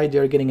reply,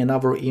 they're getting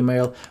another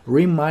email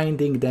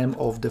reminding them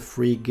of the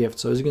free gift.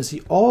 So as you can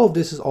see, all of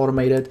this is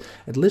automated.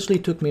 It literally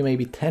took me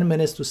maybe 10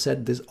 minutes to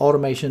set this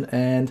automation,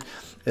 and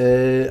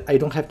I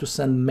don't have to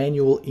send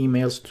manual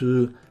emails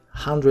to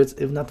hundreds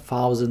if not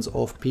thousands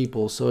of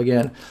people. So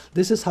again,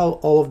 this is how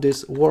all of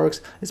this works.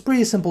 It's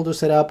pretty simple to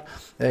set up.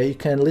 You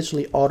can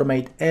literally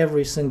automate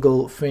every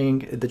single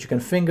thing that you can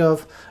think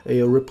of.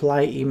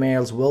 Reply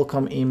emails,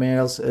 welcome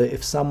emails.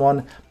 If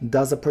someone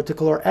does a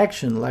particular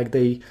action, like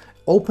they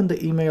open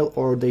the email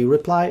or they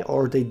reply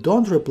or they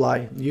don't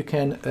reply, you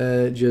can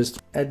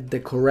just add the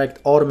correct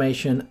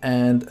automation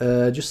and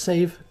just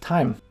save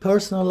time.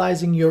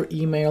 Personalizing your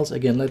emails,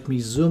 again, let me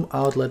zoom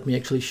out, let me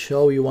actually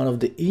show you one of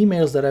the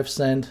emails that I've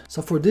sent.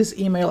 So for this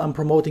email, I'm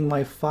promoting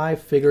my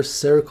 5-figure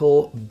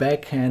circle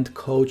backhand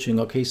coaching.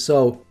 Okay,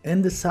 so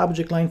in the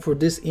subject line for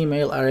this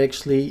email, I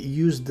actually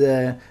used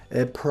the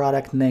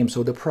product name.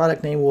 So the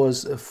product name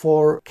was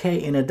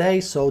 4K in a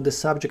day. So the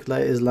subject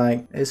line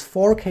is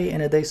 4K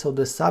in a day. So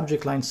the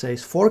subject line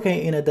says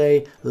 4K in a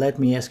day. Let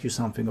me ask you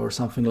something, or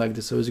something like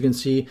this. So as you can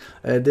see,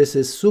 this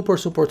is super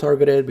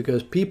targeted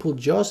because people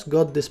just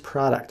got this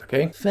product.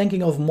 Okay,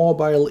 thinking of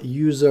mobile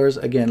users,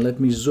 again, let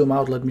me zoom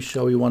out, let me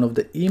show you one of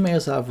the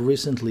emails I've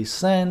recently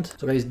sent.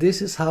 So guys,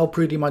 this is how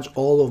pretty much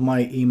all of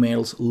my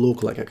emails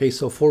look like. Okay,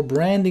 so for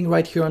branding,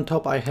 right here on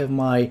top I have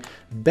my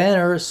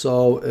banner.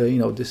 So you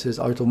know, this is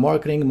Art of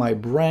Marketing, my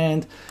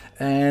brand,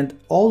 and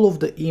all of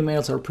the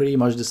emails are pretty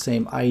much the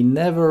same. I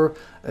never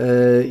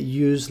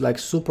use like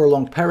super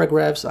long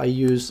paragraphs. I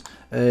use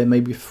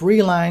maybe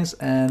 3 lines,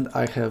 and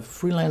I have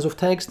 3 lines of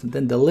text,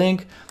 then the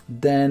link,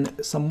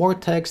 then some more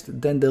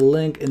text, then the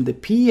link in the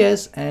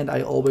PS, and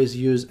I always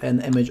use an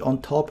image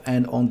on top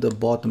and on the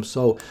bottom.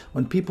 So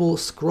when people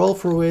scroll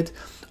through it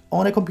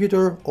on a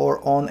computer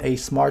or on a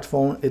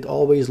smartphone, it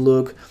always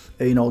look,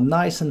 you know,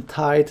 nice and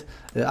tight.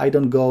 I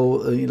don't go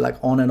like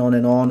on and on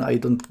and on. I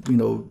don't, you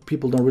know,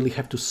 people don't really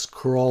have to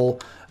scroll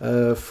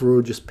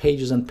through just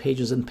pages and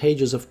pages and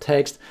pages of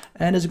text.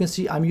 And as you can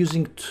see, I'm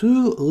using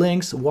 2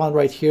 links, one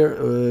right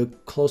here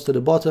close to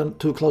the bottom,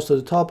 2 close to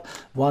the top,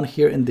 one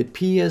here in the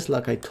PS,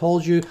 like I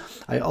told you.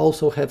 I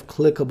also have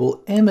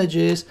clickable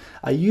images.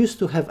 I used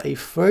to have a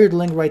 3rd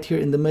link right here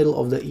in the middle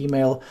of the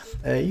email.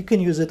 You can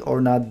use it or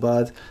not,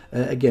 but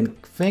again,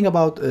 think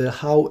about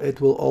how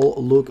it will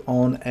all look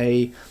on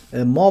a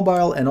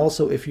mobile. And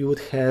also, if you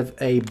would have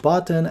a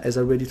button, as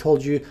I already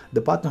told you, the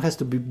button has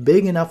to be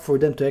big enough for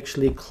them to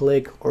actually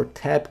click or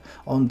tap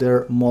on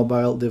their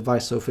mobile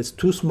device. So if it's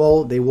too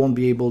small, they won't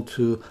be able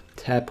to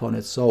tap on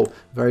it. So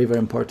very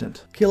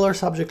important. Killer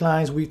subject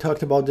lines, we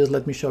talked about this.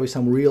 Let me show you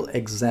some real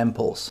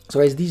examples. So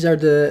guys, these are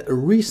the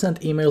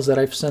recent emails that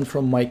I've sent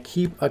from my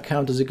Keap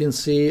account. As you can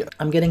see,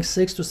 I'm getting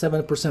 6 to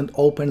 7%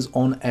 opens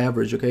on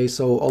average. Okay,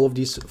 so all of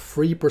these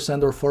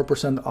 3% or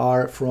 4%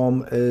 are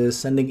from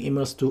sending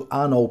emails to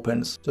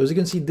unopens. So as you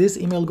can see, this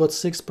email got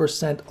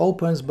 6%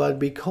 opens, but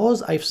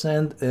because I've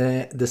sent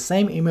the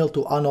same email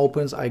to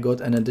unopens, I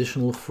got an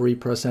additional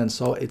 3%.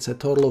 So it's a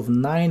total of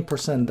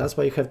 9%. That's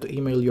why you have to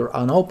email your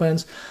unopens.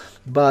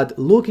 But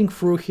looking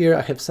through here,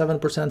 I have 7%,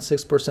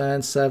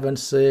 6%, 7,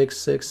 6,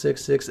 6,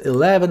 6, 6,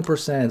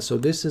 11%. So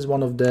this is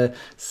one of the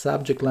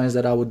subject lines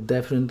that I would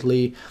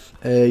definitely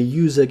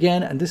use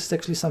again. And this is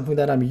actually something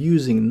that I'm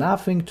using.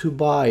 Nothing to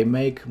buy,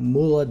 make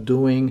moolah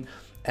doing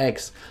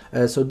X.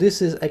 So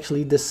this is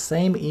actually the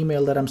same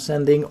email that I'm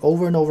sending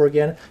over and over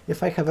again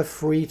if I have a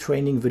free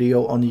training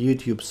video on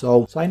YouTube.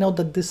 So I know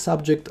that this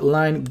subject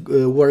line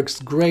works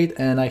great,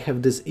 and I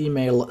have this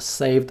email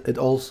saved. It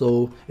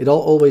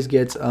always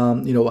gets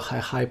you know, a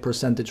high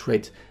percentage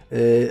rate.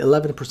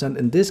 11%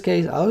 in this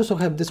case. I also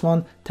have this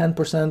one,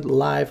 10%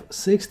 live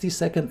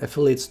 60-second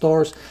affiliate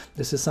stores.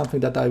 This is something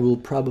that I will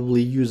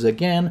probably use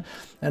again.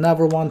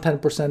 Another one,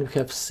 10%, we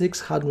have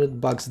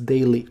 $600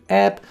 daily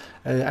app.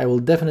 I will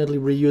definitely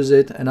reuse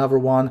it. Another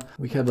one,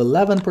 we have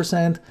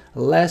 11%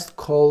 last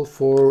call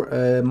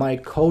for my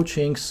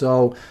coaching.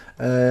 So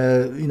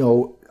you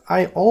know,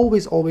 I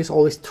always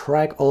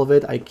track all of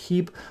it. I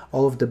keep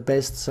all of the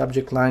best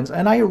subject lines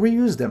and I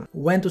reuse them.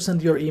 When to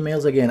send your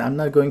emails, again, I'm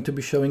not going to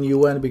be showing you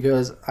when,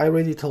 because I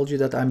already told you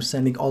that I'm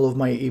sending all of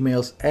my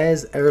emails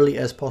as early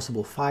as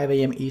possible, 5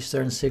 a.m.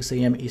 Eastern, 6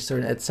 a.m.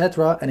 Eastern,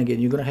 etc. And again,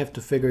 you're gonna have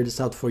to figure this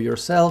out for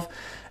yourself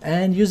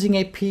and using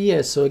a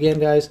PS. So again,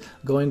 guys,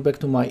 going back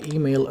to my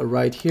email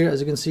right here, as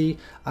you can see,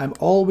 I'm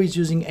always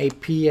using a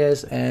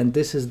PS, and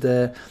this is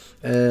the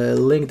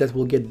link that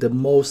will get the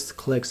most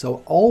clicks.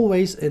 So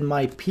always in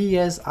my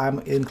PS, I'm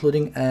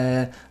including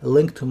a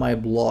link to my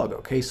blog.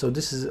 Okay, so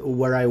this is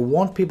where I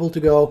want people to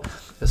go.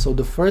 So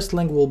the first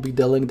link will be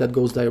the link that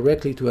goes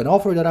directly to an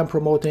offer that I'm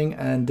promoting,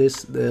 and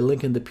the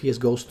link in the PS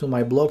goes to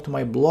my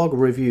blog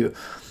review.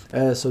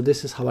 So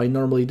this is how I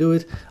normally do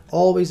it.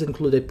 Always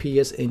include a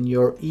PS in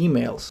your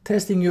emails.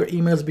 Testing your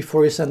emails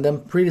before you send them,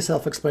 pretty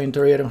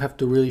self-explanatory. I don't have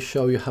to really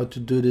show you how to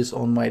do this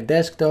on my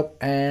desktop.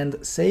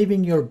 And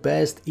saving your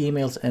best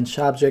emails and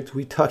subject,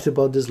 we talked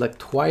about this like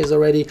twice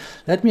already.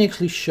 Let me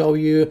actually show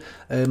you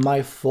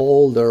my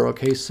folder.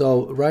 Okay,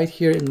 so right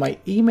here in my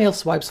email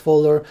swipes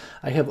folder,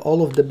 I have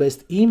all of the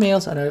best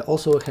emails, and I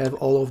also have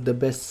all of the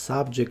best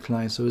subject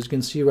lines. So as you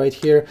can see right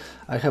here,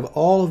 I have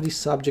all of these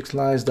subject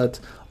lines that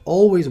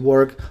always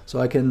work, so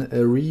I can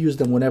reuse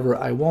them whenever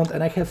I want.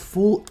 And I have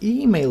full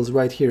emails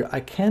right here. I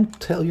can't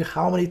tell you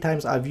how many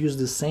times I've used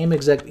the same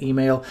exact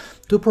email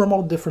to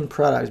promote different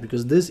products,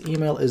 because this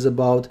email is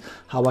about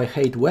how I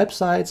hate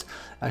websites.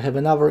 I have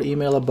another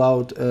email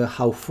about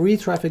how free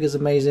traffic is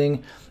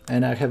amazing,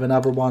 and I have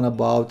another one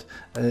about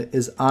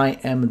is I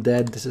am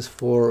dead. This is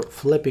for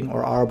flipping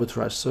or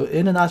arbitrage. So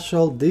in a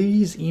nutshell,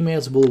 these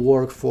emails will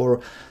work for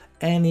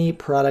any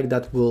product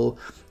that will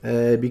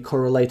be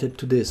correlated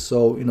to this.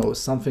 So, you know,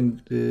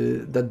 something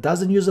that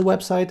doesn't use a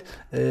website,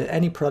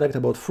 any product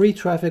about free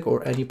traffic,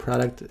 or any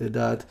product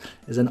that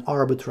is an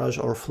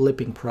arbitrage or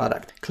flipping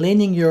product.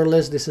 Cleaning your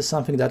list, this is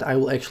something that I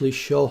will actually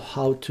show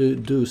how to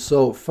do.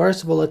 So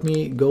first of all, let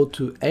me go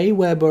to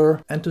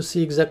Aweber, and to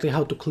see exactly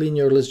how to clean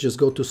your list, just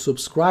go to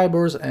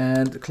subscribers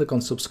and click on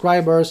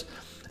subscribers.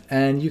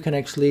 And you can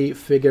actually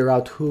figure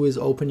out who is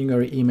opening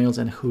your emails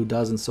and who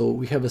doesn't. So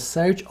we have a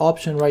search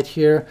option right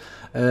here.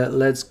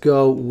 Let's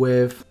go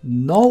with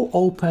no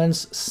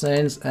opens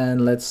since,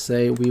 and let's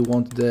say we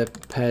want the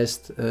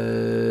past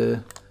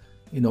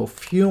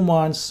few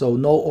months, so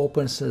no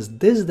opens since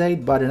this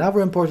date. But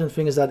another important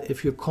thing is that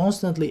if you're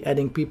constantly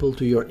adding people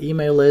to your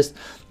email list,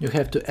 you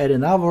have to add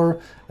another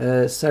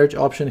search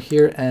option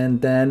here,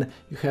 and then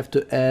you have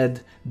to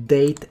add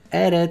date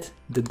added.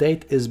 The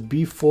date is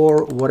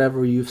before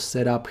whatever you've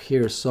set up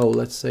here. So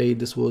let's say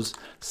this was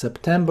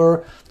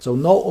September, so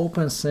no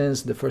open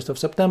since the 1st of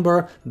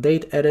September,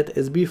 date added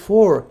is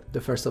before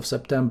the 1st of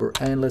September.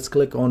 And let's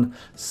click on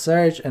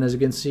search, and as you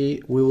can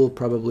see, we will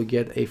probably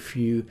get a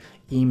few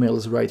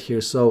emails right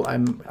here. So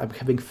I'm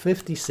having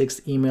 56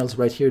 emails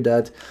right here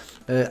that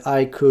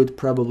I could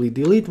probably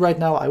delete right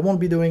now. I won't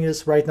be doing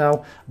this right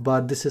now,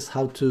 but this is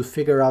how to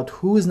figure out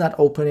who is not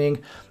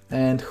opening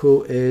and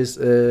who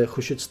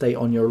should stay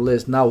on your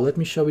list. Now let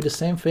me show you the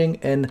same thing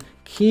in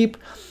Keep.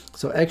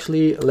 So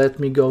actually, let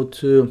me go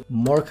to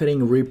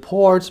marketing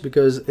reports,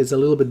 because it's a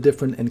little bit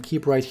different in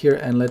Keep right here,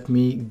 and let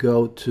me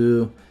go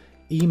to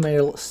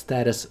email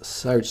status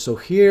search. So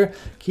here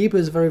Keep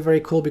is very, very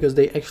cool, because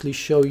they actually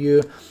show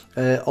you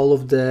all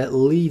of the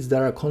leads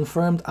that are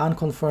confirmed,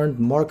 unconfirmed,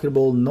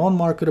 marketable,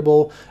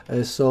 non-marketable.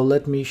 So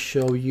let me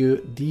show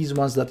you these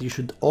ones that you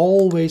should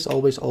always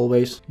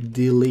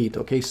delete.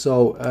 Okay,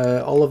 so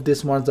all of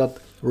these ones that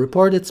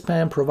reported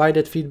spam,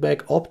 provided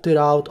feedback, opted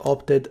out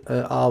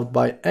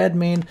by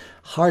admin,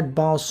 hard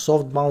bounce,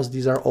 soft bounce,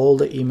 these are all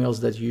the emails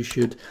that you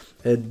should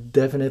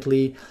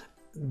definitely.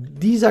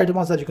 These are the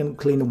ones that you can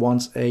clean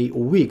once a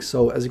week.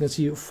 So as you can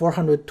see,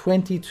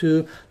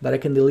 422 that I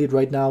can delete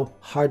right now,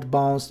 hard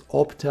bounce,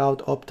 opt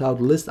out,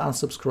 list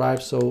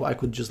unsubscribe. So I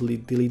could just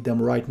delete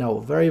them right now.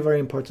 Very, very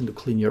important to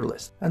clean your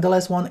list. And the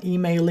last one,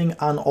 emailing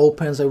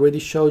unopens. I already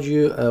showed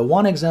you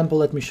one example.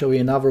 Let me show you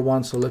another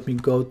one. So let me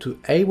go to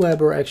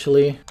Aweber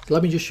actually.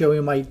 Let me just show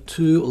you my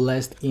two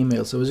last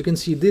emails. So as you can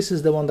see, this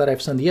is the one that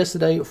I've sent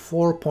yesterday,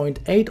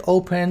 4.8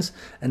 opens,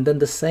 and then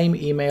the same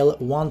email,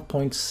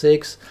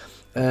 1.6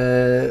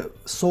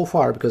 so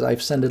far, because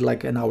I've sent it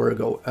like an hour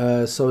ago.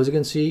 So as you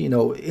can see,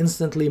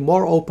 instantly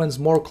more opens,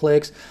 more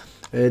clicks.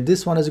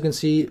 This one, as you can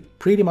see,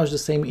 pretty much the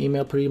same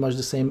email, pretty much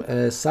the same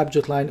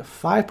subject line,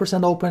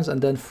 5% opens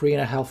and then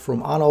 3.5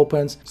 from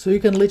unopens. So you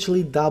can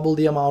literally double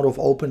the amount of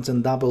opens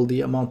and double the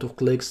amount of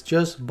clicks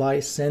just by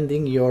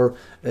sending your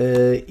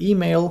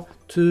email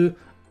to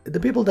the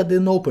people that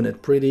didn't open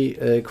it.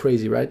 Pretty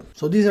crazy, right?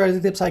 So these are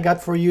the tips I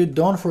got for you.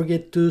 Don't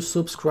forget to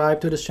subscribe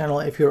to this channel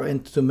if you're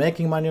into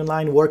making money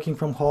online, working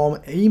from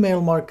home,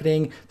 email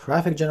marketing,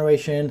 traffic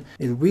generation.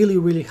 It really,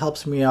 really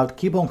helps me out.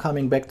 Keep on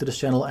coming back to this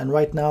channel. And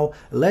right now,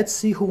 let's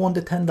see who won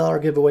the $10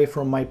 giveaway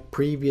from my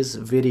previous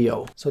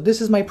video. So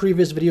this is my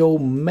previous video,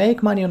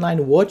 Make Money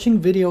Online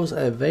Watching Videos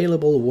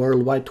Available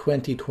Worldwide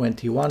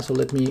 2021. So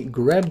let me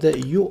grab the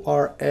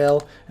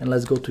URL and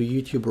let's go to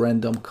YouTube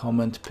Random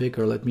Comment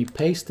Picker. Let me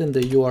paste in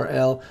the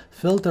URL,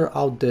 filter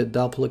out the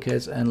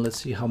duplicates, and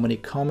let's see how many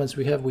comments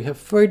we have. We have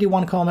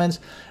 31 comments,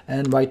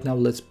 and right now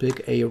let's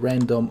pick a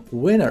random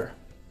winner.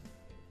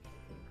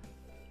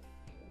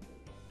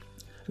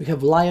 We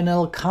have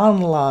Lionel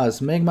Canlas,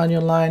 Make Money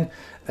Online.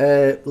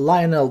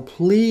 Lionel,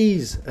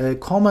 please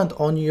comment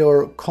on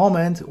your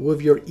comment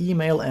with your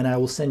email and I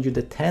will send you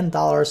the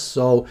 $10.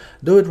 So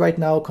do it right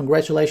now.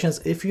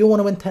 Congratulations. If you want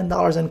to win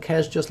 $10 in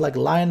cash just like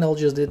Lionel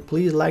just did,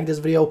 please like this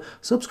video,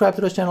 subscribe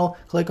to this channel,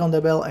 click on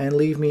the bell and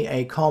leave me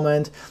a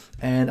comment,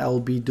 and I'll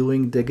be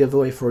doing the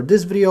giveaway for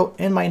this video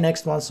in my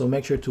next one, so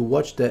make sure to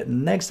watch the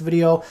next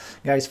video.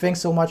 Guys,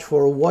 thanks so much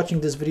for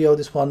watching this video.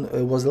 This one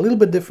was a little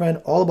bit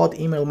different, all about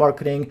email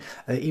marketing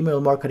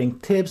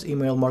tips,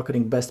 email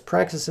marketing best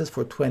practices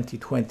for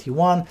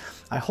 2021.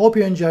 I hope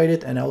you enjoyed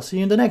it and I'll see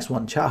you in the next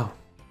one. Ciao.